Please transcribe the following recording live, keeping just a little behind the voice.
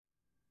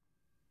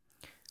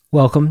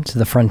Welcome to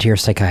the Frontier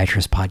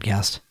Psychiatrist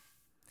Podcast.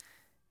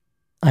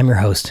 I'm your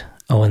host,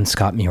 Owen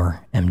Scott Muir,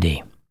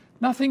 MD.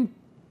 Nothing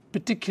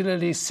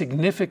particularly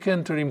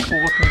significant or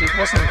important. It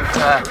wasn't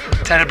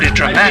terribly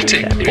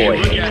dramatic. That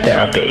boy needs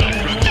therapy.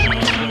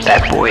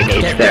 That boy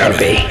needs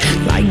therapy.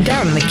 Lying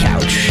down on the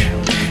couch.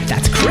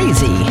 That's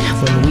crazy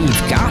when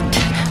we've got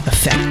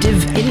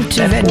effective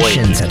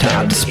interventions at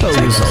our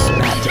disposal.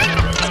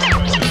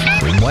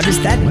 What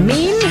does that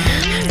mean?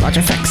 Lot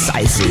of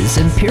exercises,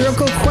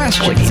 empirical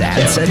questions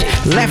answered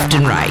left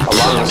and right. A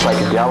lot of the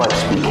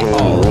psychedelics became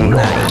all illegal.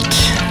 night.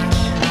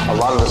 A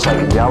lot of the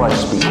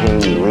psychedelics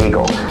became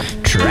illegal.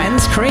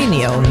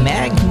 Transcranial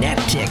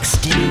magnetic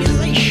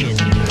stimulation.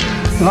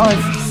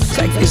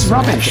 Life is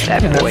rubbish.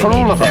 For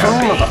all of us.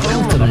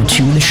 Welcome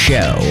to the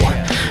show,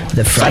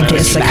 the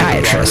Frontier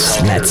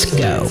Psychiatrist. Let's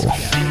go.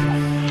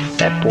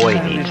 That boy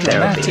needs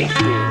therapy.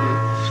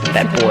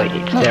 That boy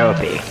needs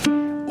therapy.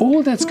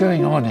 All that's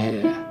going on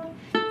here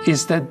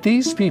is that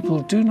these people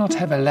do not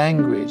have a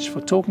language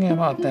for talking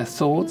about their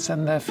thoughts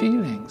and their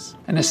feelings.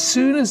 And as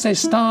soon as they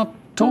start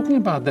talking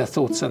about their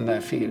thoughts and their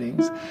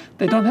feelings,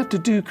 they don't have to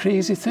do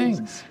crazy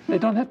things. They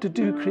don't have to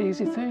do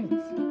crazy things. They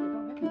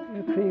don't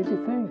have to do crazy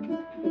things.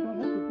 They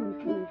don't have to do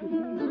crazy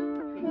things.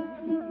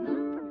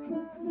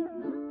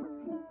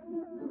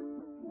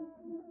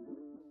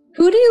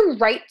 Who do you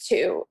write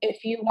to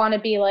if you want to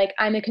be like,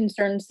 I'm a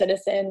concerned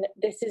citizen,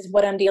 this is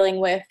what I'm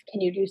dealing with,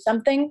 can you do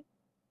something?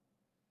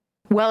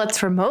 Well,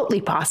 it's remotely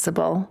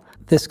possible.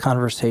 This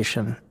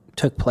conversation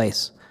took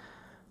place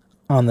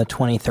on the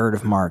 23rd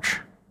of March,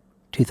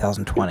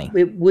 2020.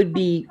 It would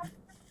be,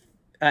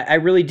 I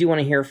really do want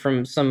to hear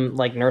from some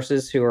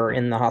nurses who are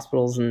in the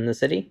hospitals in the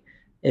city,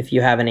 if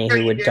you have any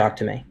who would talk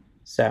to me.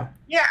 So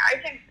yeah, I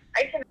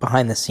can.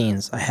 Behind the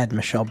scenes, I had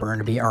Michelle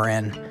Burnaby,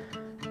 RN,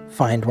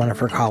 find one of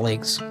her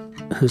colleagues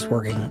who's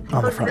working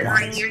on the front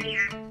lines. Raise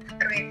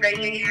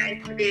your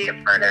hand to be a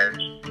part of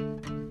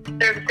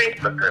their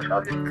Facebook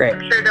group. Great.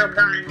 I'm sure they'll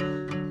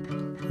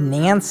come.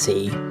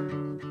 Nancy,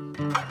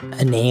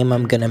 a name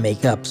I'm going to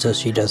make up so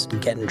she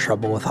doesn't get in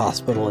trouble with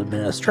hospital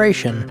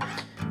administration,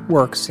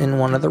 works in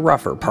one of the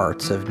rougher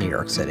parts of New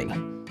York City.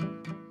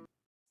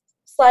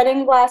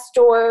 Sliding glass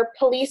door,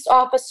 police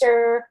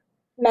officer,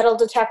 metal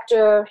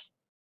detector.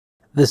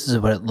 This is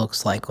what it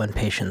looks like when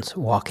patients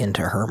walk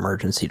into her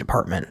emergency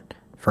department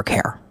for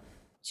care.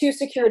 2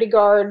 security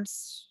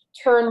guards,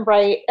 turn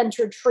right,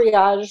 enter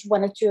triage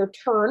when it's your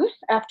turn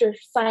after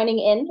signing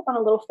in on a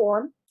little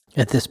form.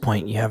 At this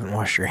point, you haven't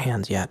washed your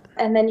hands yet.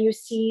 And then you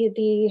see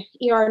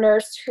the ER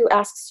nurse who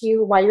asks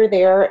you why you're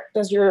there,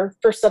 does your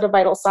first set of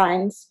vital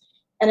signs,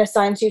 and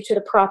assigns you to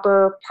the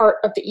proper part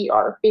of the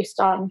ER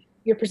based on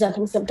your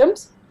presenting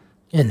symptoms.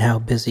 And how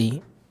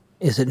busy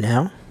is it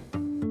now?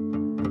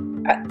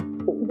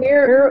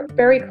 We're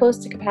very close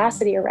to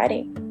capacity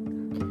already.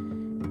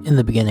 In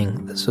the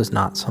beginning, this was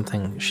not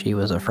something she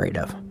was afraid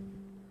of.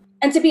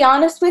 And to be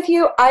honest with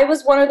you, I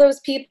was one of those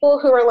people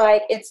who are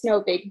like, it's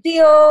no big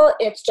deal.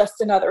 It's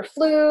just another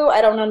flu.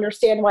 I don't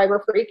understand why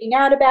we're freaking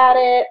out about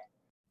it.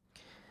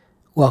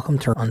 Welcome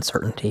to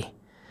uncertainty,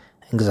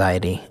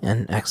 anxiety,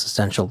 and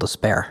existential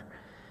despair.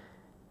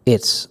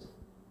 It's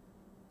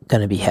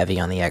going to be heavy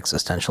on the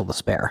existential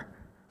despair.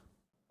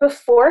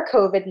 Before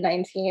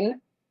COVID-19,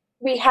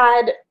 we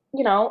had,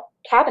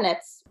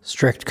 cabinets.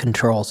 Strict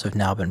controls have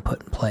now been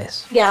put in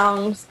place.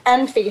 Gowns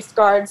and face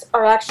guards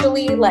are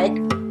actually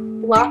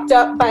locked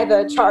up by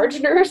the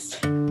charge nurse.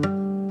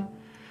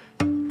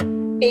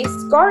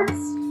 Face guards,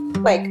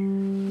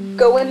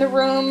 go in the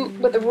room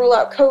with a rule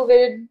out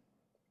COVID,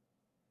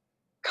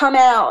 come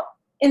out.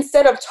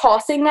 Instead of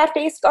tossing that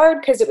face guard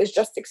because it was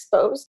just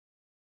exposed,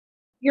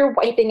 you're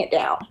wiping it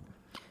down.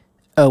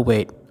 Oh,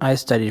 wait, I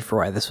studied for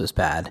why this was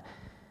bad.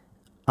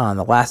 On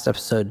the last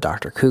episode,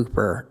 Dr.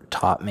 Cooper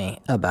taught me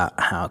about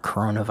how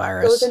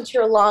coronavirus goes into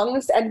your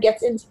lungs and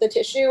gets into the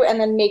tissue and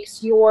then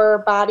makes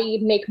your body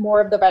make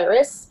more of the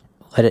virus.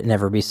 Let it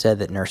never be said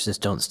that nurses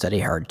don't study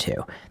hard,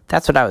 too.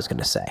 That's what I was going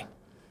to say.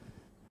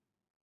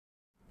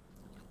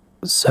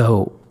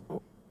 So,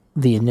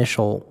 the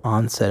initial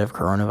onset of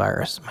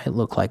coronavirus might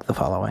look like the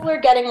following. People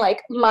are getting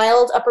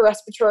mild upper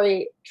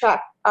respiratory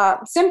tract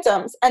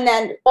symptoms, and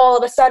then all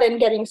of a sudden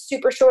getting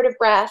super short of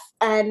breath,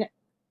 and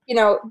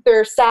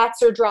their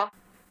sats are dropping.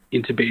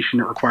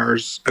 Intubation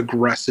requires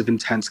aggressive,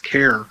 intense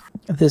care.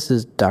 This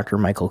is Dr.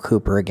 Michael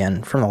Cooper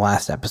again from the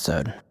last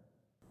episode.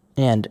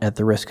 And at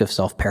the risk of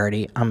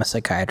self-parody, I'm a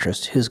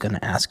psychiatrist who's going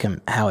to ask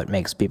him how it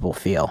makes people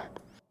feel.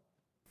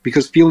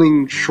 Because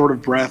feeling short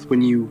of breath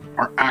when you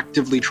are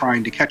actively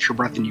trying to catch your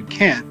breath and you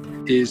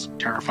can't is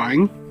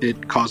terrifying.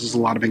 It causes a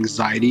lot of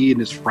anxiety and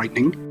is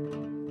frightening.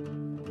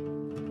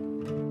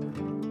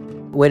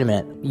 Wait a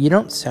minute, you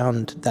don't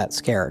sound that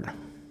scared.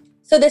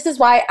 So this is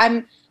why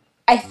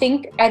I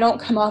think I don't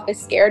come off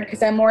as scared,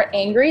 because I'm more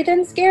angry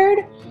than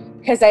scared,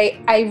 because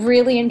I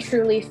really and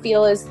truly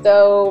feel as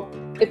though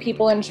the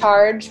people in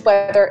charge,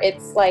 whether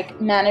it's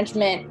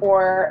management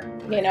or,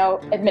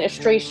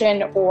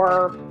 administration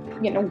or,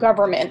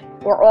 government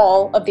or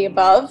all of the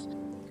above.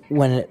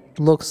 When it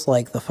looks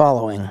like the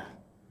following,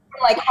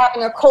 from like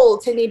having a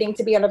cold to needing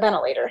to be on a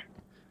ventilator.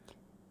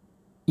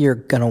 You're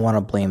going to want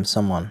to blame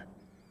someone,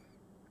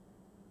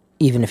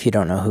 even if you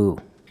don't know who.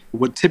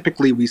 What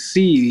typically we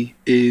see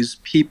is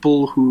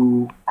people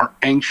who are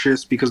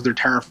anxious because they're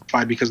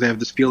terrified because they have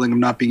this feeling of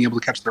not being able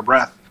to catch their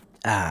breath.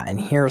 And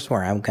here's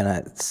where I'm going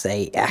to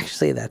say,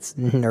 actually, that's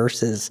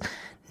nurses,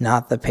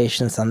 not the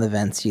patients on the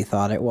vents you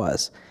thought it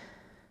was.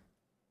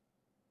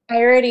 I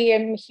already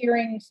am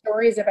hearing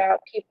stories about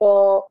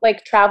people,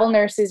 like travel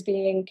nurses,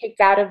 being kicked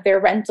out of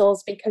their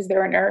rentals because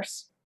they're a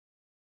nurse.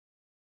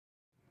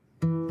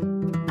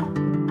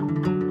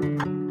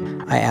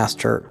 I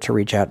asked her to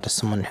reach out to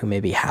someone who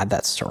maybe had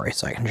that story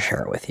so I can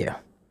share it with you.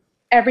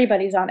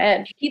 Everybody's on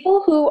edge.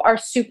 People who are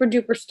super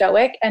duper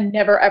stoic and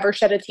never ever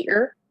shed a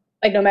tear,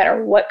 like no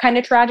matter what kind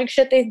of tragic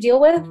shit they deal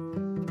with,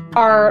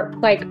 are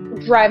like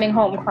driving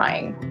home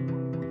crying.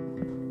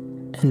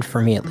 And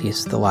for me at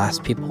least, the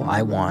last people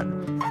I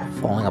want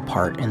falling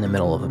apart in the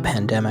middle of a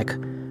pandemic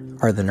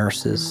are the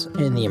nurses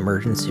in the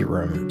emergency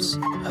rooms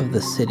of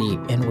the city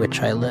in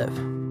which I live.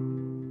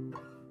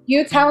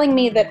 You telling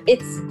me that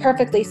it's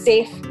perfectly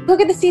safe. Look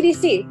at the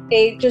CDC.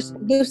 They just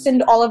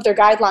loosened all of their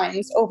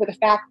guidelines over the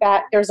fact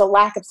that there's a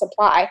lack of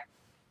supply.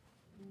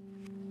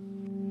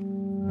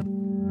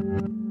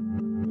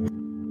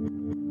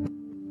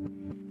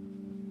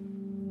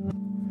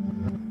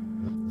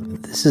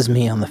 This is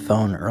me on the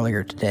phone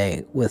earlier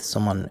today with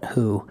someone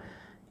who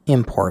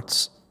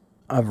imports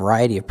a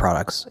variety of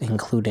products,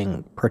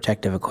 including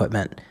protective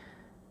equipment,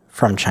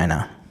 from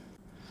China.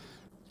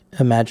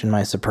 Imagine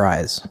my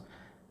surprise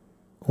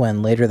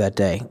when later that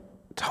day,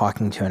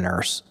 talking to a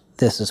nurse,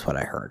 this is what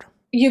I heard.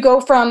 You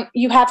go from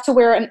you have to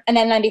wear an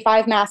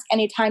N95 mask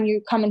anytime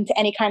you come into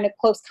any kind of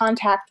close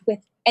contact with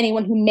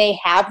anyone who may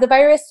have the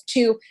virus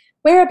to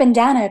wear a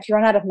bandana if you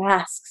run out of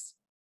masks.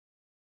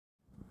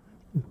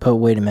 But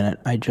wait a minute,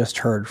 I just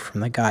heard from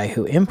the guy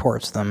who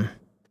imports them.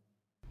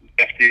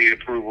 FDA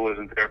approval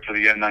isn't there for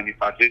the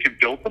N95. They can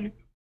build them.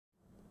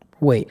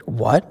 Wait,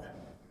 what?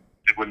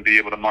 They wouldn't be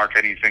able to mark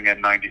anything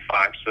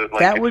N95. So like,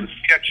 that it's would a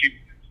sketchy.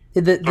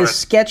 The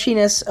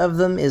sketchiness of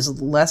them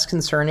is less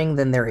concerning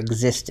than their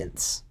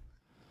existence.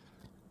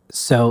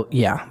 So,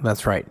 yeah,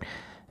 that's right.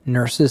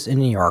 Nurses in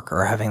New York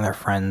are having their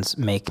friends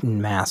make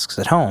masks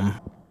at home,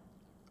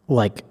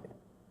 like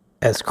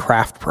as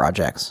craft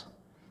projects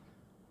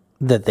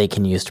that they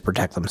can use to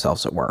protect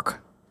themselves at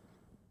work.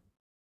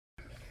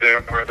 There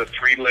are the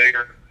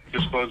 3-layer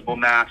disposable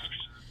masks.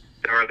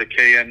 There are the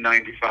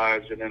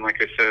KN95s, and then, like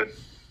I said,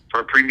 for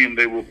a premium,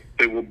 they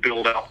will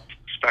build out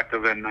spec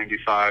of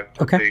N95.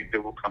 Okay. They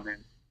will come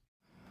in.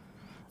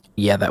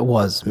 Yeah, that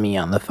was me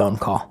on the phone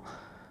call.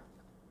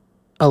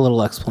 A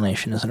little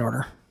explanation is in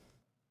order.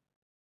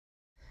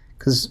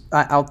 Because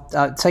I'll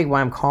tell you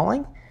why I'm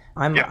calling.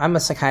 I'm a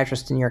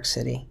psychiatrist in New York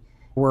City.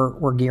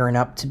 We're gearing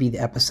up to be the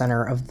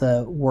epicenter of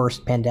the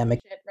worst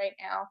pandemic Right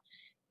now.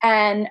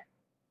 And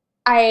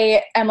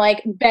I am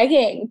like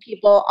begging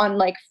people on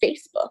like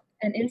Facebook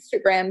and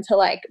Instagram to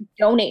like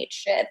donate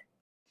shit.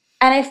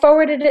 And I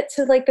forwarded it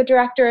to like the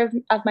director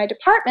of my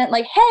department,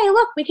 like, hey,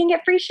 look, we can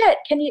get free shit.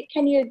 Can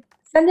you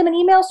send them an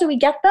email so we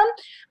get them?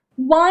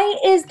 Why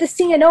is the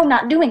CNO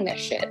not doing this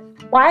shit?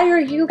 Why are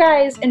you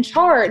guys in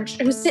charge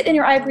who sit in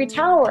your ivory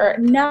tower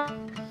not?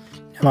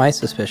 My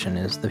suspicion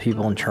is the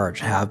people in charge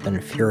have been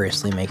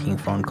furiously making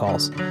phone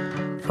calls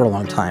for a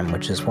long time,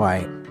 which is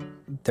why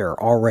there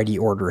are already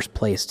orders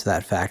placed to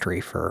that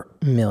factory for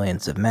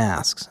millions of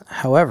masks.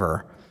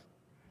 However,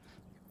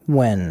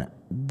 when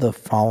the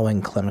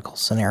following clinical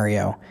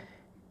scenario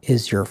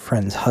is your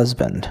friend's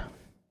husband.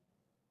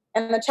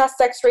 And the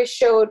chest x-ray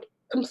showed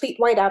complete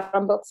whiteout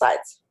on both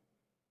sides.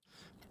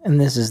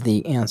 And this is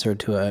the answer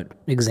to an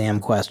exam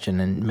question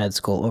in med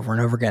school over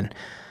and over again.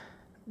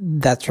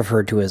 That's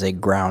referred to as a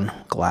ground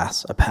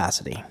glass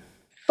opacity.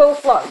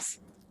 Both lungs.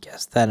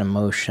 Guess that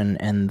emotion,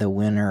 and the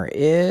winner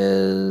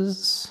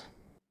is...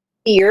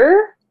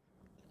 Fear.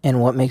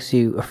 And what makes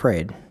you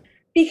afraid?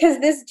 Because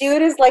this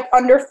dude is like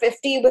under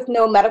 50 with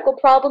no medical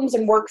problems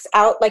and works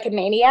out like a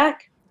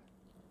maniac.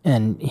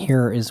 And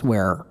here is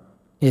where,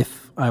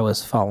 if I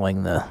was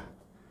following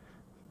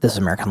This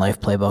American Life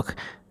playbook,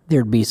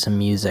 there'd be some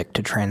music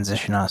to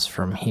transition us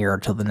from here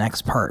to the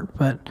next part,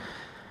 but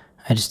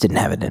I just didn't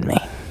have it in me.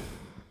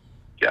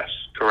 Yes,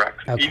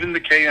 correct. Okay. Even the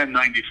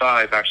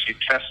KN95 actually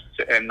tests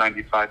to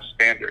N95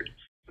 standard.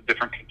 It's a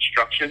different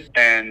construction,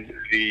 and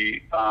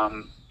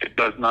it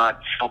does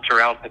not filter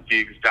out at the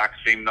exact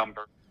same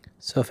number.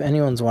 So if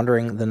anyone's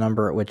wondering the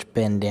number at which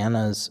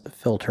bandanas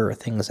filter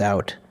things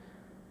out,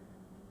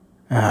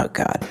 oh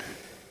God.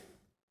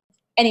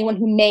 Anyone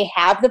who may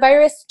have the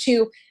virus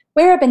to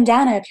wear a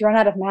bandana if you run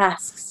out of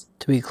masks.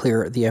 To be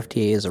clear, the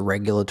FDA is a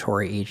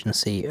regulatory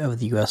agency of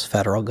the U.S.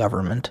 federal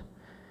government,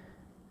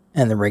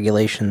 and the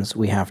regulations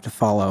we have to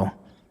follow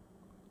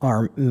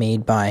are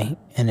made by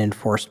and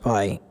enforced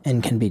by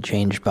and can be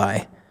changed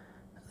by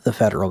the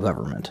federal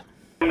government.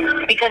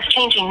 Because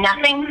changing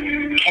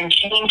nothing can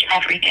change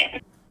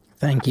everything.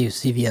 Thank you,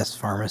 CVS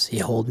Pharmacy.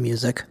 Hold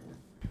music.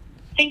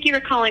 Thank you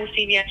for calling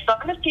CVS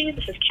Pharmacy.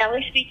 This is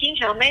Kelly speaking.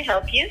 How may I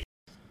help you?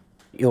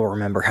 you'll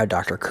remember how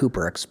Dr.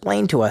 Cooper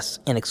explained to us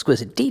in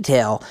exquisite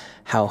detail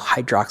how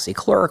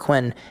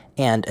hydroxychloroquine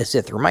and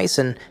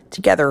azithromycin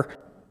together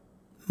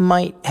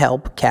might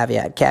help,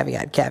 caveat,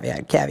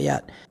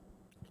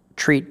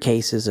 treat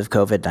cases of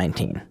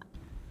COVID-19.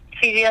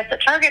 CVS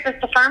at Target, this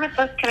is the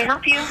pharmacist. Can I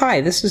help you? Hi,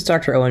 this is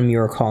Dr. Owen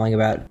Muir calling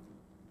about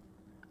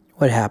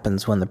what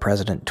happens when the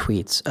president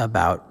tweets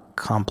about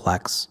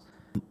complex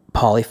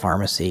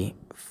polypharmacy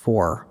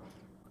for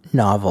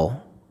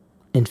novel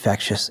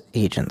infectious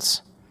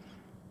agents.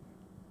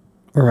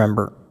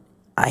 Remember,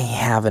 I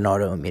have an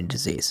autoimmune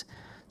disease,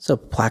 so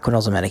Plaquenil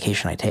is a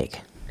medication I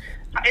take.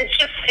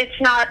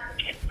 It's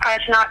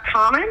not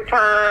common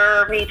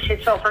for me to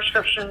fill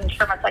prescriptions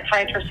from a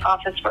psychiatrist's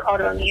office for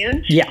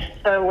autoimmune. Yeah.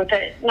 So with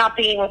it not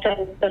being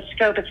within the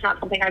scope, it's not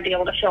something I'd be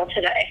able to fill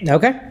today.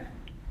 Okay.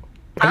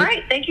 All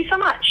right. Thank you so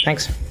much.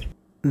 Thanks.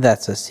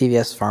 That's a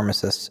CVS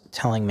pharmacist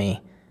telling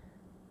me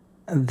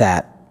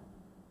that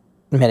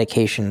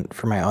medication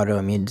for my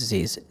autoimmune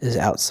disease is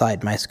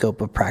outside my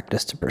scope of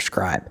practice to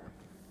prescribe.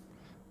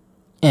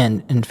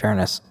 And in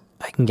fairness,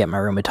 I can get my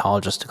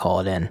rheumatologist to call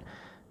it in,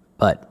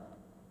 but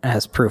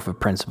as proof of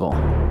principle.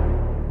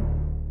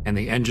 And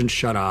the engine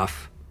shut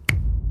off,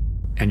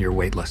 and you're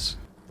weightless.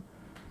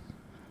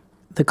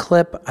 The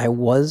clip I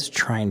was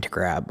trying to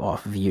grab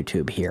off of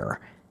YouTube here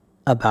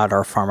about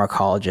our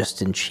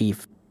pharmacologist in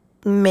chief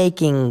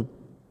making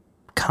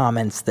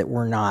comments that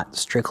were not,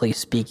 strictly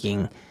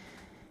speaking,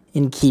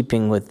 in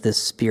keeping with the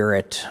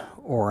spirit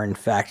or in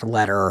fact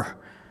letter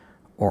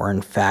or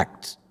in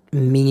fact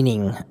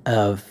meaning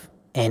of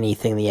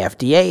anything the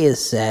FDA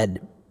has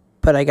said,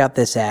 but I got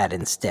this ad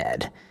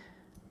instead.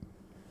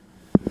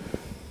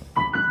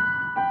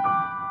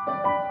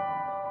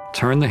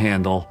 Turn the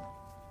handle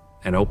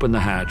and open the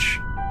hatch.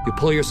 You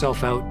pull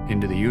yourself out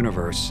into the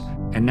universe,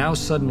 and now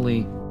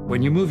suddenly,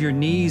 when you move your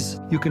knees,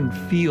 you can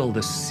feel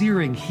the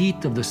searing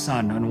heat of the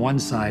sun on one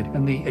side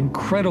and the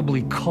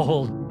incredibly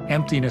cold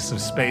emptiness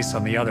of space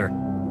on the other.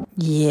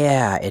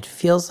 Yeah, it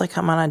feels like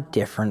I'm on a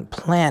different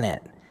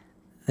planet.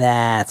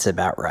 That's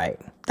about right.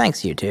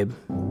 Thanks, YouTube.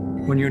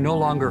 When you're no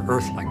longer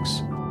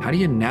Earthlings, how do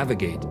you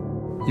navigate?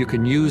 You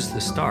can use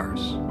the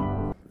stars.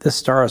 The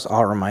stars,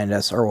 I'll remind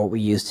us, are what we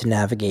used to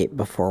navigate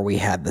before we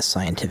had the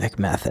scientific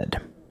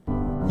method.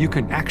 You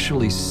can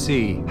actually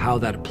see how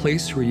that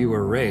place where you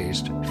were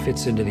raised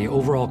fits into the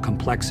overall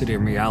complexity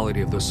and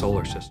reality of the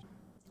solar system.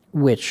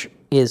 Which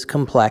is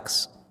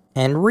complex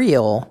and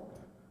real,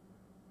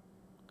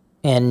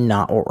 and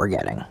not what we're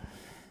getting.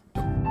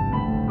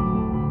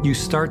 You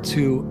start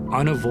to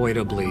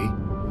unavoidably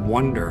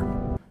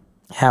wonder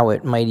how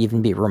it might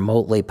even be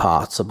remotely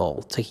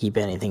possible to keep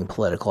anything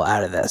political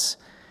out of this,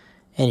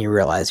 and you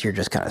realize you're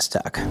just kind of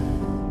stuck.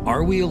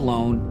 Are we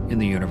alone in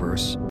the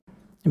universe?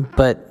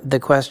 But the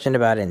question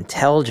about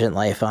intelligent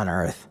life on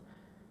Earth,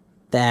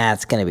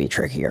 that's going to be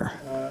trickier.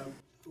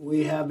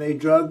 We have a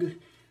drug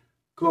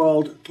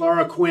called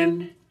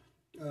chloroquine.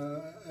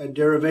 A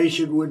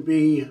derivation would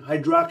be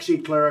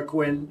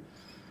hydroxychloroquine.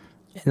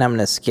 And I'm going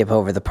to skip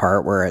over the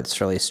part where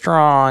it's really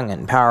strong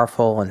and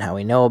powerful and how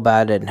we know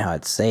about it and how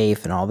it's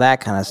safe and all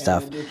that kind of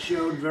stuff. And it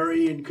showed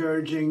very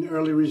encouraging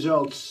early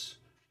results,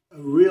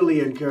 really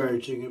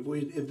encouraging.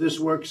 If this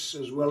works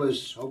as well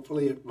as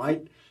hopefully it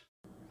might.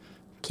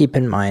 Keep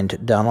in mind,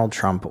 Donald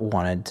Trump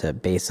wanted to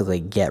basically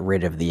get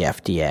rid of the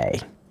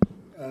FDA.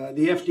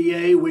 The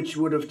FDA, which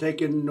would have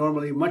taken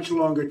normally much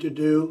longer to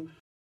do.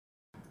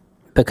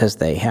 Because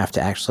they have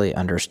to actually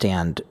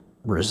understand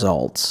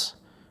results,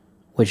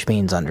 which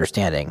means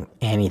understanding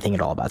anything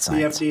at all about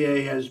science. The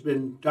FDA has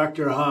been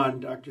Dr.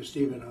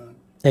 Stephen Hahn.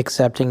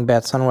 Accepting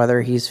bets on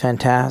whether he's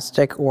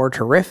fantastic or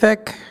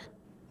terrific.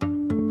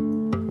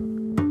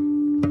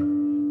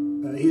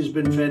 He's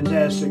been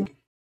fantastic.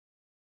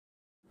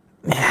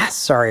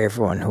 Sorry,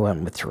 everyone who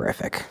went with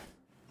terrific.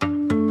 He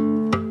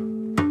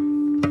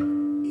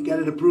got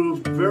it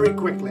approved very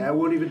quickly. I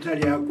won't even tell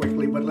you how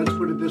quickly, but let's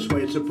put it this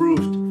way. It's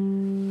approved.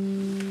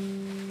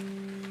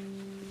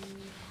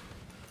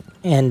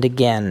 And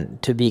again,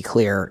 to be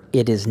clear,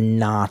 it is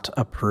not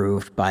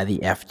approved by the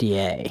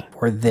FDA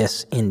for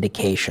this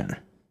indication.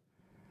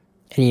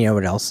 And you know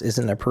what else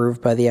isn't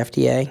approved by the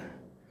FDA?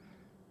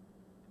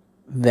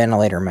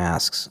 Ventilator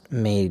masks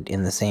made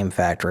in the same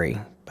factory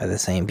by the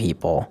same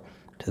people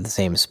to the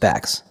same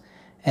specs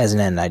as an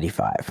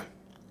N95.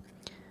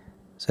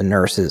 So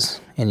nurses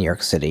in New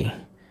York City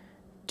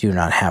do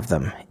not have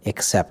them,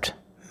 except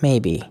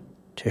maybe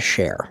to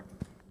share.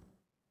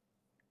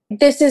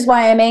 This is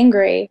why I'm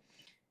angry.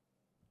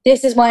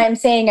 This is why I'm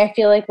saying I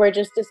feel like we're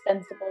just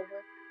dispensable.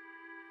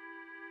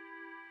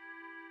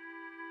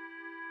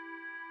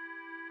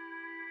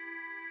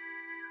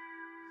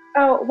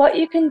 Oh, what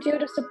you can do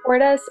to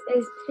support us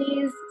is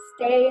please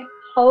stay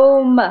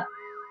home.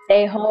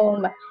 Stay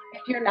home.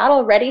 If you're not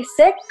already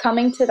sick,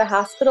 coming to the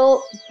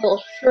hospital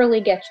will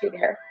surely get you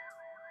there.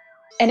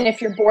 And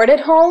if you're bored at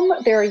home,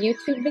 there are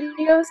YouTube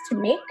videos to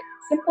make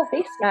simple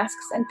face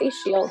masks and face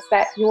shields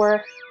that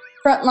your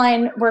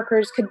frontline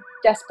workers could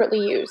desperately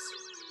use.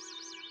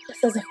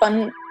 This is a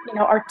fun,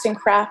 arts and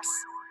crafts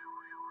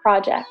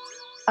project.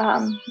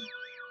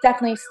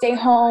 definitely stay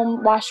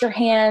home, wash your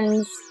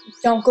hands,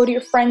 don't go to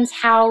your friend's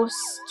house,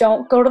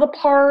 don't go to the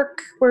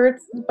park where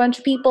it's a bunch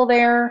of people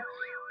there.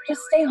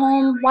 Just stay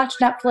home, watch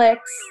Netflix,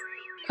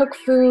 cook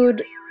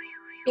food,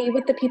 be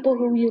with the people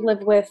who you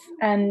live with,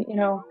 and,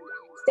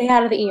 stay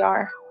out of the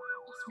ER.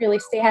 Just really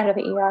stay out of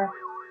the ER.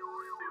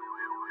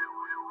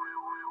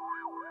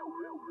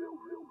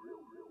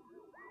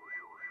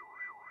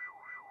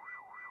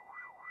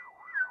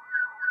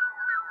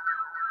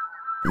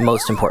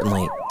 Most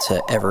importantly,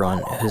 to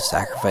everyone who's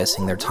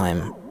sacrificing their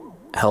time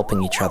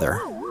helping each other,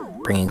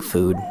 bringing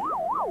food,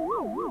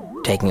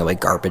 taking away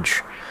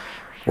garbage,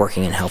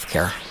 working in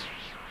healthcare,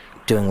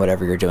 doing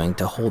whatever you're doing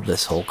to hold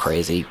this whole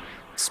crazy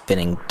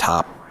spinning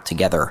top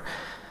together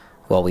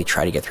while we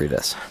try to get through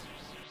this.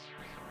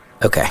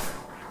 Okay.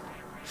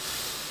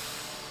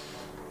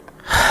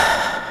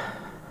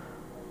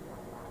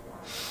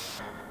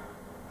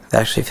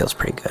 That actually feels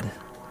pretty good.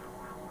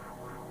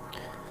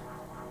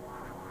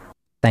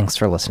 Thanks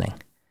for listening.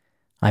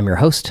 I'm your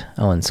host,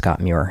 Owen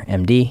Scott Muir,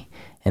 MD,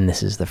 and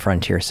this is the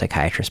Frontier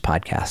Psychiatrist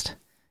Podcast,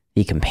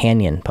 the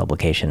companion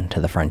publication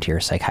to the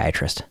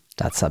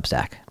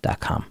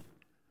frontierpsychiatrist.substack.com.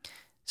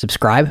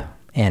 Subscribe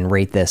and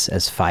rate this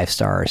as 5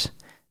 stars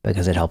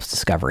because it helps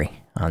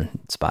discovery on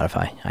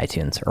Spotify,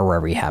 iTunes, or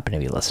wherever you happen to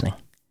be listening.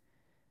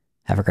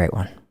 Have a great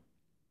one.